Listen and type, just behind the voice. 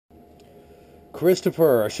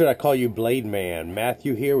Christopher, or should I call you Blademan?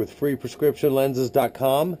 Matthew here with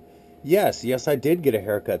freeprescriptionlenses.com. Yes, I did get a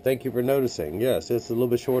haircut. Thank you for noticing. Yes, it's a little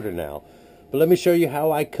bit shorter now. But let me show you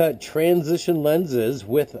how I cut transition lenses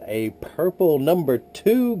with a purple number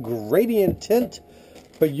 2 gradient tint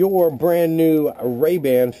for your brand new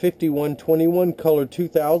RayBan 5121 color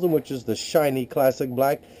 2000, which is the shiny classic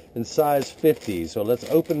black in size 50. So let's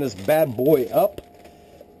open this bad boy up.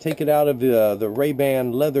 Take it out of the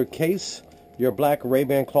RayBan leather case. Your black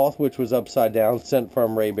RayBan cloth, which was upside down, sent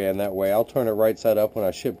from RayBan that way. I'll turn it right side up when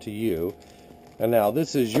I ship to you. And now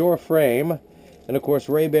this is your frame. And of course,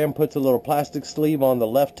 RayBan puts a little plastic sleeve on the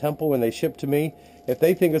left temple when they ship to me. If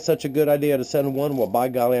they think it's such a good idea to send one, well, by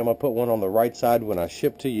golly, I'm going to put one on the right side when I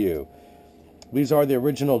ship to you. These are the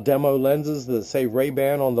original demo lenses that say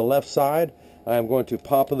RayBan on the left side. I'm going to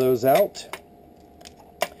pop those out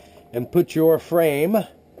and put your frame,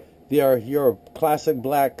 your classic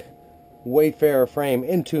black Wayfarer frame,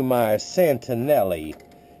 into my Santinelli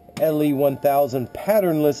LE1000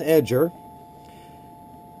 patternless edger.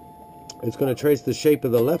 It's going to trace the shape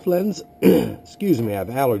of the left lens. Excuse me, I have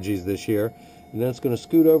allergies this year. And then it's going to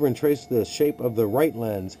scoot over and trace the shape of the right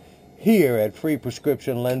lens here at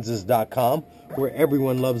freeprescriptionlenses.com, where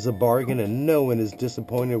everyone loves a bargain and no one is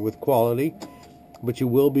disappointed with quality. But you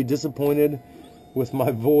will be disappointed with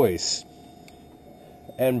my voice.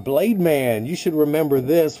 And Blademan, you should remember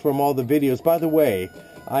this from all the videos. By the way,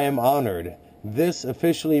 I am honored. This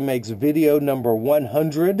officially makes video number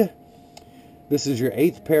 100. This is your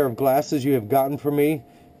 8th pair of glasses you have gotten from me.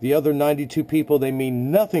 The other 92 people, they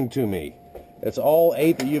mean nothing to me. It's all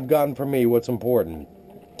 8 that you've gotten from me, what's important.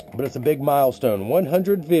 But it's a big milestone,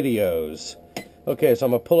 100 videos. Okay, so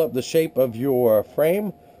I'm going to pull up the shape of your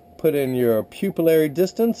frame, put in your pupillary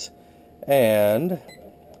distance, and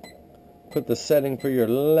put the setting for your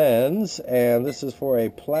lens. And this is for a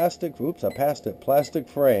plastic, oops, I passed it, plastic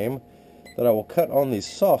frame that I will cut on the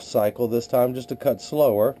soft cycle this time, just to cut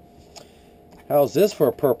slower. How's this for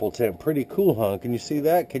a purple tint? Pretty cool, huh? Can you see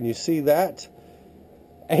that? Can you see that?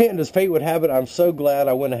 And as fate would have it, I'm so glad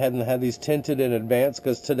I went ahead and had these tinted in advance,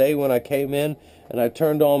 because today when I came in and I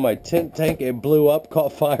turned on my tint tank, it blew up,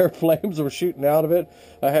 caught fire, flames were shooting out of it.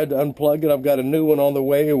 I had to unplug it. I've got a new one on the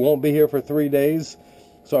way. It won't be here for 3 days.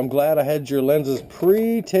 So I'm glad I had your lenses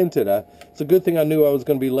pre-tinted. It's a good thing I knew I was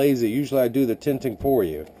going to be lazy. Usually I do the tinting for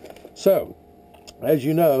you. So, as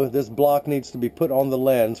you know, this block needs to be put on the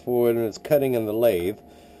lens for when it's cutting in the lathe.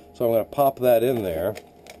 So I'm going to pop that in there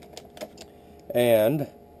and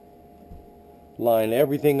line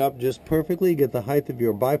everything up just perfectly. Get the height of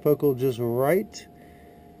your bifocal just right.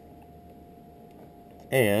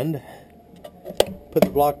 And put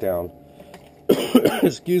the block down.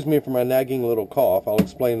 Excuse me for my nagging little cough. I'll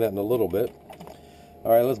explain that in a little bit.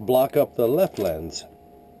 Alright, let's block up the left lens.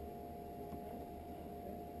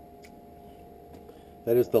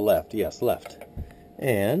 That is the left, yes, left.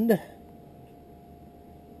 And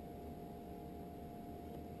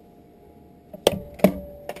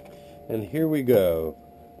here we go.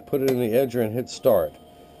 Put it in the edger and hit start.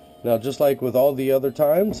 Now, just like with all the other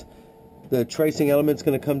times, the tracing element's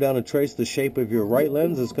going to come down and trace the shape of your right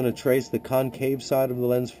lens. It's going to trace the concave side of the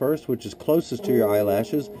lens first, which is closest to your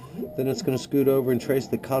eyelashes. Then it's going to scoot over and trace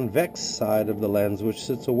the convex side of the lens, which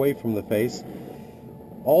sits away from the face.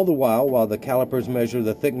 All the while the calipers measure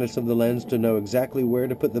the thickness of the lens to know exactly where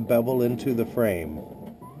to put the bevel into the frame.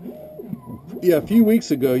 Yeah, a few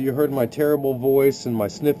weeks ago you heard my terrible voice and my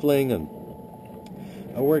sniffling, and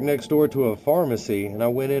I work next door to a pharmacy, and I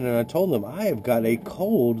went in and I told them I have got a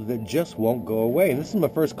cold that just won't go away. And this is my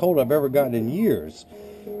first cold I've ever gotten in years.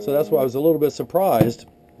 So that's why I was a little bit surprised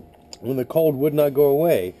when the cold would not go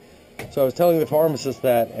away. So I was telling the pharmacist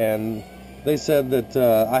that, and they said that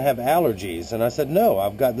I have allergies. And I said, no,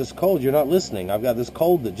 I've got this cold. You're not listening. I've got this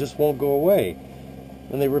cold that just won't go away.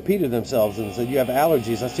 And they repeated themselves and said, you have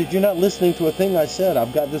allergies. I said, you're not listening to a thing I said.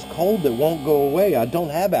 I've got this cold that won't go away. I don't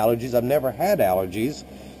have allergies. I've never had allergies.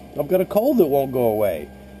 I've got a cold that won't go away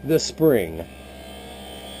this spring.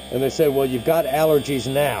 And they said, well, you've got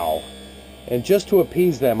allergies now. And just to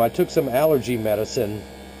appease them, I took some allergy medicine.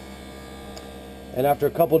 And after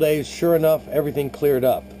a couple days, sure enough, everything cleared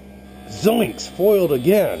up. Zoinks! Foiled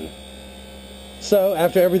again. So,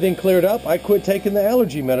 after everything cleared up, I quit taking the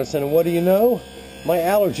allergy medicine. And what do you know? My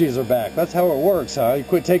allergies are back. That's how it works, huh? You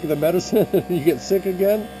quit taking the medicine and you get sick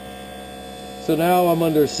again? So now I'm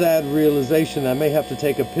under sad realization I may have to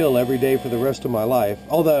take a pill every day for the rest of my life.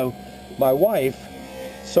 Although, my wife,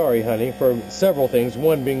 sorry honey, for several things.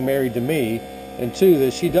 One, being married to me, and two,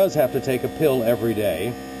 that she does have to take a pill every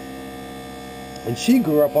day. And she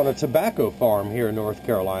grew up on a tobacco farm here in North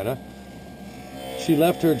Carolina. She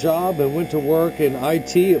left her job and went to work in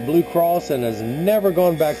IT at Blue Cross and has never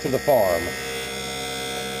gone back to the farm.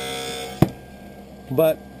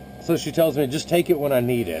 But, so she tells me, just take it when I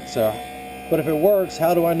need it. So, but if it works,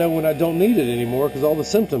 how do I know when I don't need it anymore? Because all the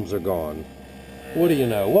symptoms are gone. What do you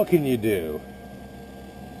know? What can you do?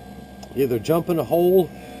 Either jump in a hole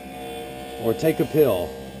or take a pill.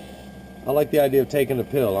 I like the idea of taking a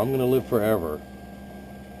pill. I'm going to live forever.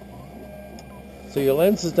 So your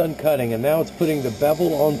lens is done cutting, and now it's putting the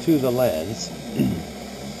bevel onto the lens.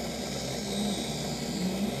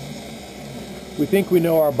 We think we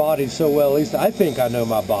know our bodies so well, at least I think I know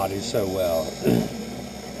my body so well.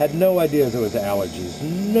 Had no idea there was allergies.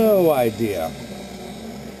 No idea.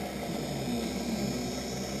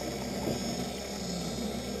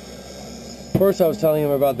 First I was telling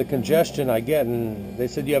him about the congestion I get, and they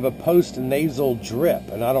said you have a post-nasal drip,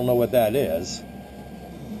 and I don't know what that is.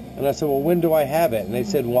 And I said, well, when do I have it? And they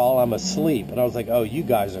said, while I'm asleep. And I was like, oh, you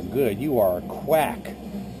guys are good. You are a quack.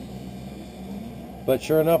 But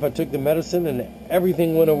sure enough, I took the medicine and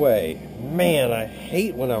everything went away. Man, I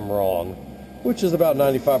hate when I'm wrong, which is about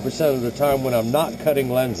 95% of the time when I'm not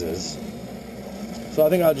cutting lenses. So I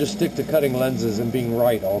think I'll just stick to cutting lenses and being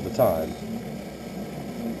right all the time.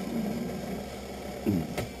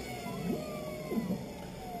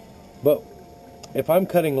 But if I'm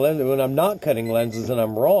cutting lenses, when I'm not cutting lenses and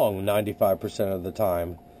I'm wrong 95% of the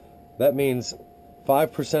time, that means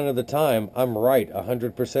 5% of the time I'm right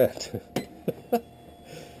 100%.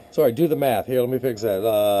 Sorry, do the math. Here, let me fix that.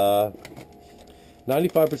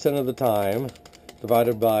 95% of the time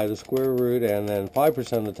divided by the square root, and then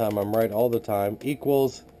 5% of the time I'm right all the time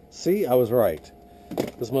equals, see, I was right.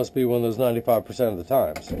 This must be one of those 95% of the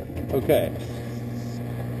times. Okay.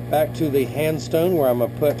 Back to the handstone where I'm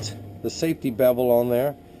going to put the safety bevel on there.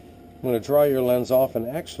 I'm going to dry your lens off, and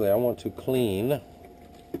actually I want to clean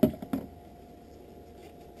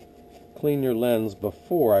your lens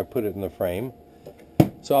before I put it in the frame.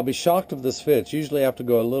 So I'll be shocked if this fits. Usually I have to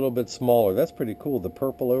go a little bit smaller. That's pretty cool, the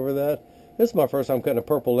purple over that. This is my first time cutting a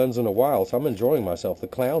purple lens in a while, so I'm enjoying myself. The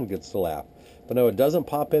clown gets to laugh. But no, it doesn't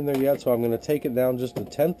pop in there yet, so I'm going to take it down just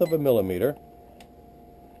 1/10 of a millimeter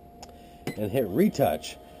and hit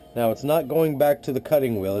retouch. Now, it's not going back to the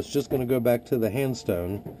cutting wheel. It's just going to go back to the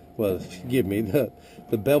handstone. Well, forgive me, the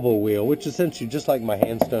bevel wheel, which is essentially just like my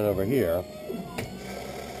handstone over here.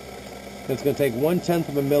 It's going to take 1/10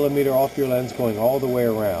 of a millimeter off your lens going all the way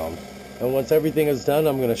around. And once everything is done,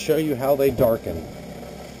 I'm going to show you how they darken.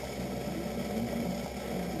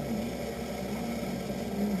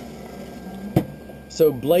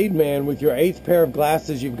 So, Blademan, with your 8th pair of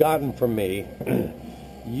glasses you've gotten from me,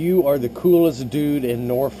 you are the coolest dude in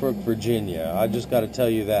Norfolk, Virginia. I just got to tell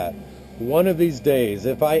you that. One of these days,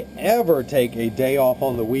 if I ever take a day off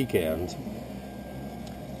on the weekend,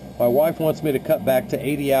 my wife wants me to cut back to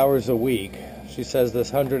 80 hours a week. She says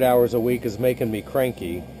this 100 hours a week is making me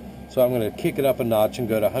cranky, so I'm going to kick it up a notch and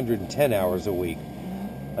go to 110 hours a week.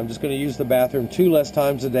 I'm just going to use the bathroom 2 less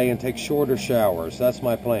times a day and take shorter showers. That's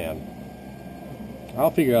my plan.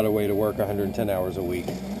 I'll figure out a way to work 110 hours a week.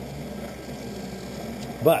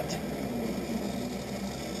 But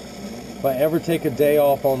if I ever take a day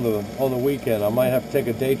off on the weekend, I might have to take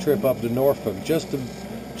a day trip up to Norfolk just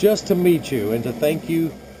to meet you and to thank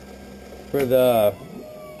you for the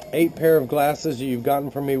 8 pair of glasses you've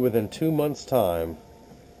gotten from me within 2 months' time.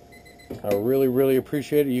 I really, really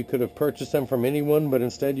appreciate it. You could have purchased them from anyone, but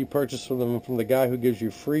instead you purchased them from the guy who gives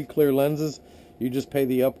you free clear lenses. You just pay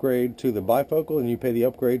the upgrade to the bifocal, and you pay the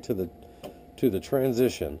upgrade to the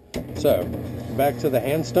transition. So, back to the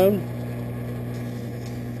handstone,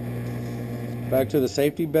 back to the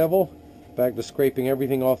safety bevel, back to scraping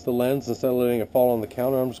everything off the lens instead of letting it fall on the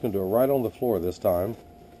counter. I'm just going to do it right on the floor this time.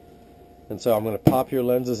 And so I'm going to pop your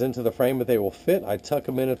lenses into the frame, but they will fit. I tuck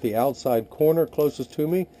them in at the outside corner closest to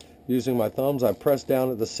me. Using my thumbs, I press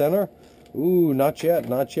down at the center. Ooh, not yet,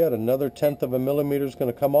 not yet. Another 1/10 of a millimeter is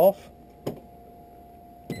going to come off.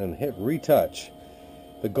 And hit retouch.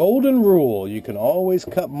 The golden rule, you can always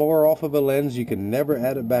cut more off of a lens, you can never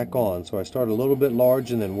add it back on. So I start a little bit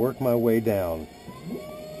large and then work my way down.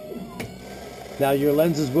 Now your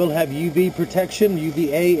lenses will have UV protection,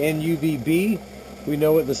 UVA and UVB. We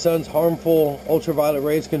know what the sun's harmful ultraviolet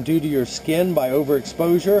rays can do to your skin by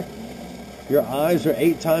overexposure. Your eyes are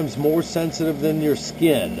 8 times more sensitive than your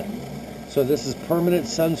skin. So this is permanent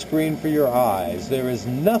sunscreen for your eyes. There is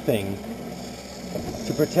nothing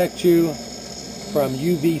to protect you from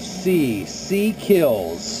UVC. C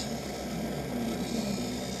kills.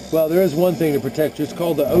 Well, there is one thing to protect you. It's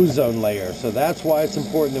called the ozone layer. So that's why it's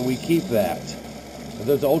important that we keep that. If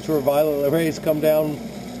those ultraviolet rays come down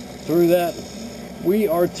through that, we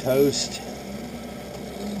are toast.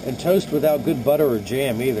 And toast without good butter or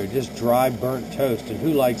jam either. Just dry, burnt toast. And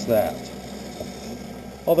who likes that?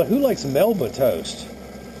 Although, who likes Melba toast?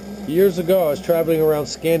 Years ago, I was traveling around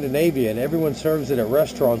Scandinavia, and everyone serves it at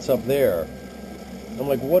restaurants up there. I'm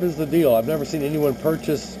like, what is the deal? I've never seen anyone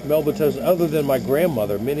purchase Melba toast other than my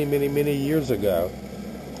grandmother many, many, many years ago.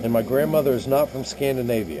 And my grandmother is not from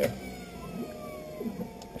Scandinavia.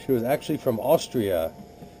 She was actually from Austria.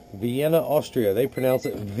 Vienna, Austria. They pronounce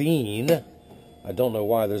it Wien. I don't know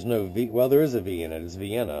why there's no V. Well, there is a V in it. It's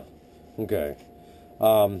Vienna. Okay.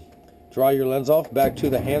 Dry your lens off. Back to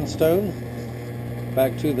the handstone.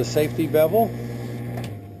 Back to the safety bevel.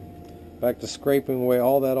 Back to scraping away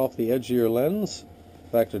all that off the edge of your lens.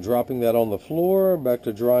 Back to dropping that on the floor. Back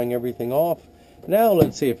to drying everything off. Now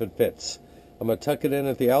let's see if it fits. I'm going to tuck it in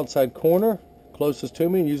at the outside corner, closest to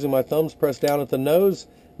me, using my thumbs pressed down at the nose.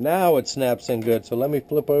 Now it snaps in good. So let me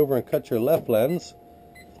flip over and cut your left lens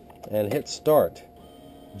and hit start.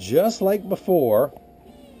 Just like before,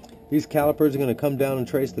 these calipers are going to come down and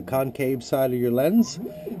trace the concave side of your lens.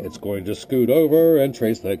 It's going to scoot over and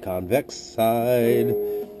trace the convex side.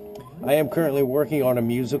 I am currently working on a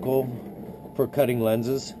musical for cutting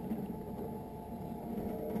lenses.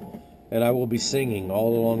 And I will be singing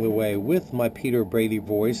all along the way with my Peter Brady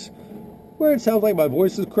voice, where it sounds like my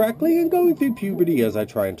voice is crackling and going through puberty as I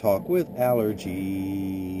try and talk with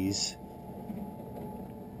allergies.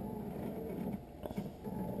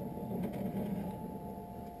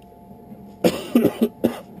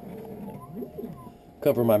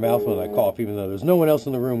 Cover my mouth when I cough, even though there's no one else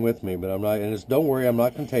in the room with me, but I'm not, and don't worry, I'm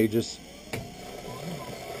not contagious.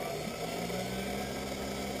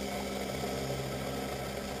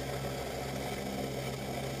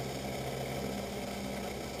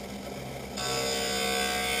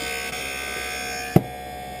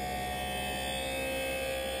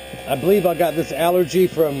 I believe I got this allergy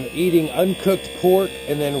from eating uncooked pork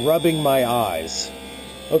and then rubbing my eyes.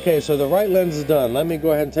 Okay, so the right lens is done. Let me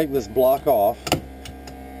go ahead and take this block off.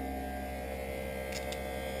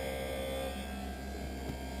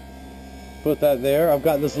 Put that there. I've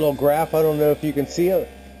got this little graph. I don't know if you can see it,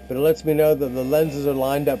 but it lets me know that the lenses are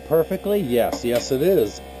lined up perfectly. Yes, yes it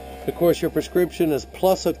is. Of course, your prescription is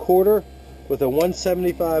plus a quarter with a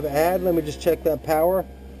 175 add. Let me just check that power.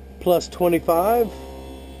 Plus 25.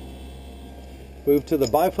 Move to the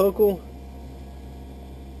bifocal.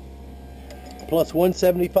 Plus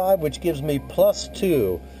 175, which gives me plus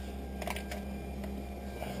 2.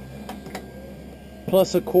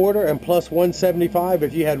 Plus a quarter and plus 175.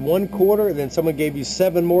 If you had 1 quarter and then someone gave you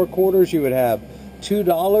 7 more quarters, you would have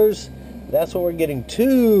 $2. That's what we're getting.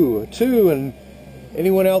 Two. And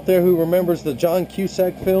anyone out there who remembers the John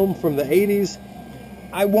Cusack film from the 80s,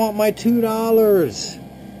 I want my $2.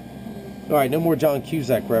 All right, no more John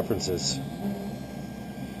Cusack references.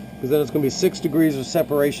 Because then it's going to be 6 degrees of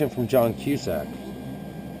separation from John Cusack.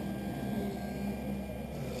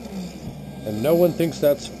 And no one thinks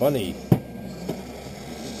that's funny.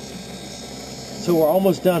 So we're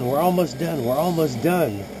almost done. We're almost done. We're almost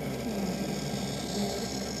done.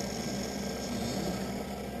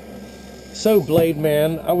 So,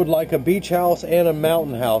 Blademan, I would like a beach house and a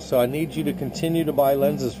mountain house, so I need you to continue to buy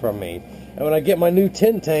lenses from me. And when I get my new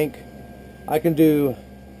tint tank, I can do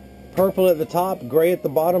purple at the top, gray at the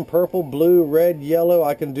bottom, purple, blue, red, yellow.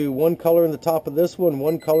 I can do one color in the top of this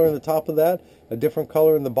one color in the top of that, a different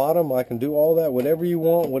color in the bottom. I can do all that, whatever you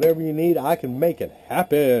want, whatever you need, I can make it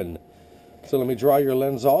happen. So let me dry your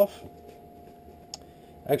lens off.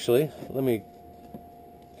 Actually,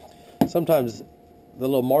 sometimes the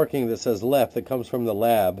little marking that says left that comes from the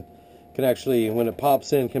lab can actually, when it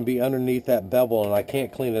pops in, can be underneath that bevel, and I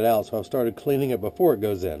can't clean it out, so I've started cleaning it before it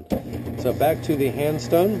goes in. So back to the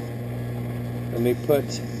handstone. Let me put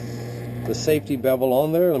the safety bevel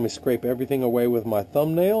on there. Let me scrape everything away with my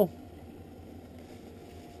thumbnail.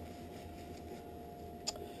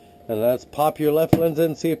 And let's pop your left lens in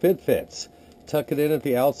and see if it fits. Tuck it in at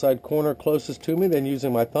the outside corner closest to me, then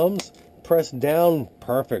using my thumbs, press down.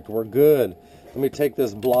 Perfect, we're good. Let me take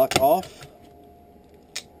this block off.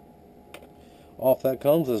 Off that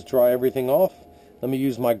comes. Let's dry everything off. Let me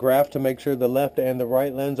use my graph to make sure the left and the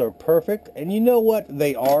right lens are perfect. And you know what?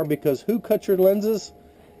 They are, because who cut your lenses?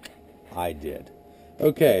 I did.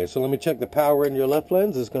 Okay, so let me check the power in your left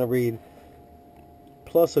lens. It's going to read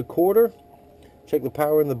plus a quarter. Check the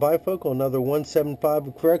power in the bifocal, another 175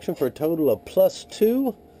 of correction for a total of plus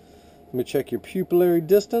 2. Let me check your pupillary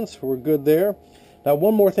distance. We're good there. Now,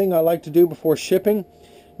 one more thing I like to do before shipping.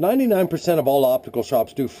 99% of all optical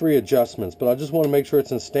shops do free adjustments, but I just want to make sure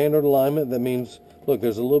it's in standard alignment. That means, look,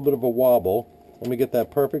 there's a little bit of a wobble. Let me get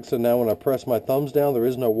that perfect. So now when I press my thumbs down, there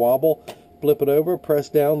is no wobble. Flip it over, press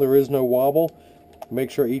down, there is no wobble.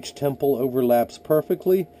 Make sure each temple overlaps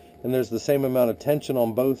perfectly, and there's the same amount of tension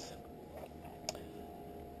on both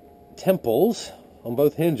temples, on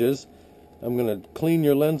both hinges. I'm going to clean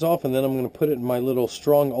your lens off, and then I'm going to put it in my little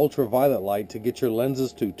strong ultraviolet light to get your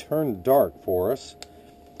lenses to turn dark for us.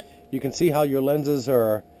 You can see how your lenses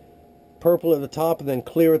are purple at the top and then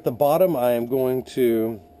clear at the bottom. I am going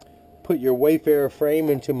to put your Wayfarer frame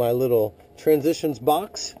into my little transitions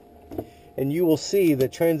box, and you will see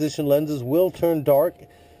that transition lenses will turn dark,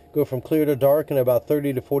 go from clear to dark in about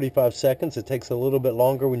 30 to 45 seconds. It takes a little bit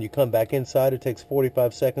longer when you come back inside. It takes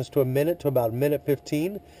 45 seconds to a minute, to about a minute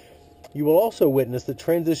 15. You will also witness that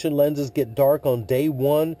transition lenses get dark on day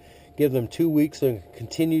 1. Give them 2 weeks and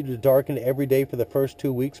continue to darken every day for the first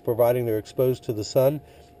 2 weeks, providing they're exposed to the sun.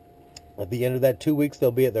 At the end of that 2 weeks,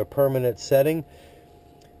 they'll be at their permanent setting.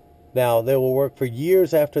 Now, they will work for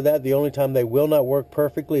years after that. The only time they will not work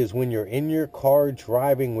perfectly is when you're in your car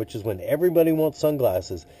driving, which is when everybody wants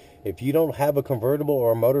sunglasses. If you don't have a convertible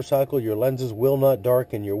or a motorcycle, your lenses will not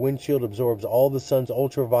darken. Your windshield absorbs all the sun's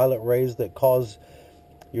ultraviolet rays that cause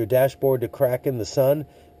your dashboard to crack in the sun.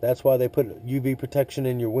 That's why they put UV protection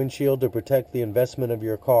in your windshield, to protect the investment of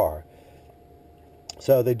your car.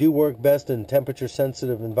 So they do work best in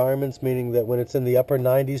temperature-sensitive environments, meaning that when it's in the upper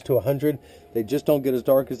 90s to 100, they just don't get as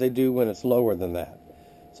dark as they do when it's lower than that.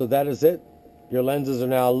 So that is it. Your lenses are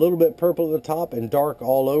now a little bit purple at the top and dark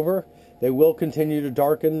all over. They will continue to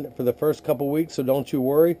darken for the first couple weeks, so don't you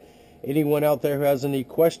worry. Anyone out there who has any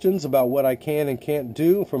questions about what I can and can't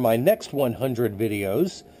do for my next 100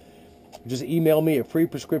 videos, just email me at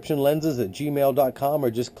freeprescriptionlenses@gmail.com, or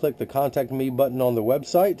just click the Contact Me button on the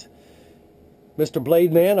website. Mr.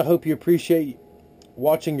 Blademan, I hope you appreciate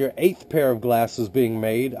watching your 8th pair of glasses being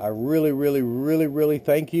made. I really, really, really, really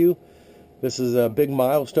thank you. This is a big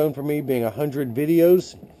milestone for me, being 100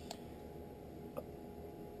 videos.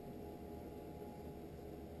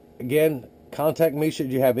 Again, contact me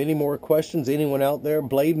should you have any more questions. Anyone out there,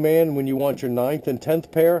 Blademan, when you want your 9th and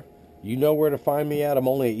 10th pair, you know where to find me at. I'm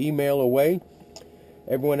only an email away.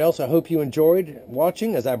 Everyone else, I hope you enjoyed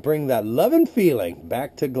watching as I bring that love and feeling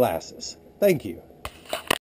back to glasses. Thank you.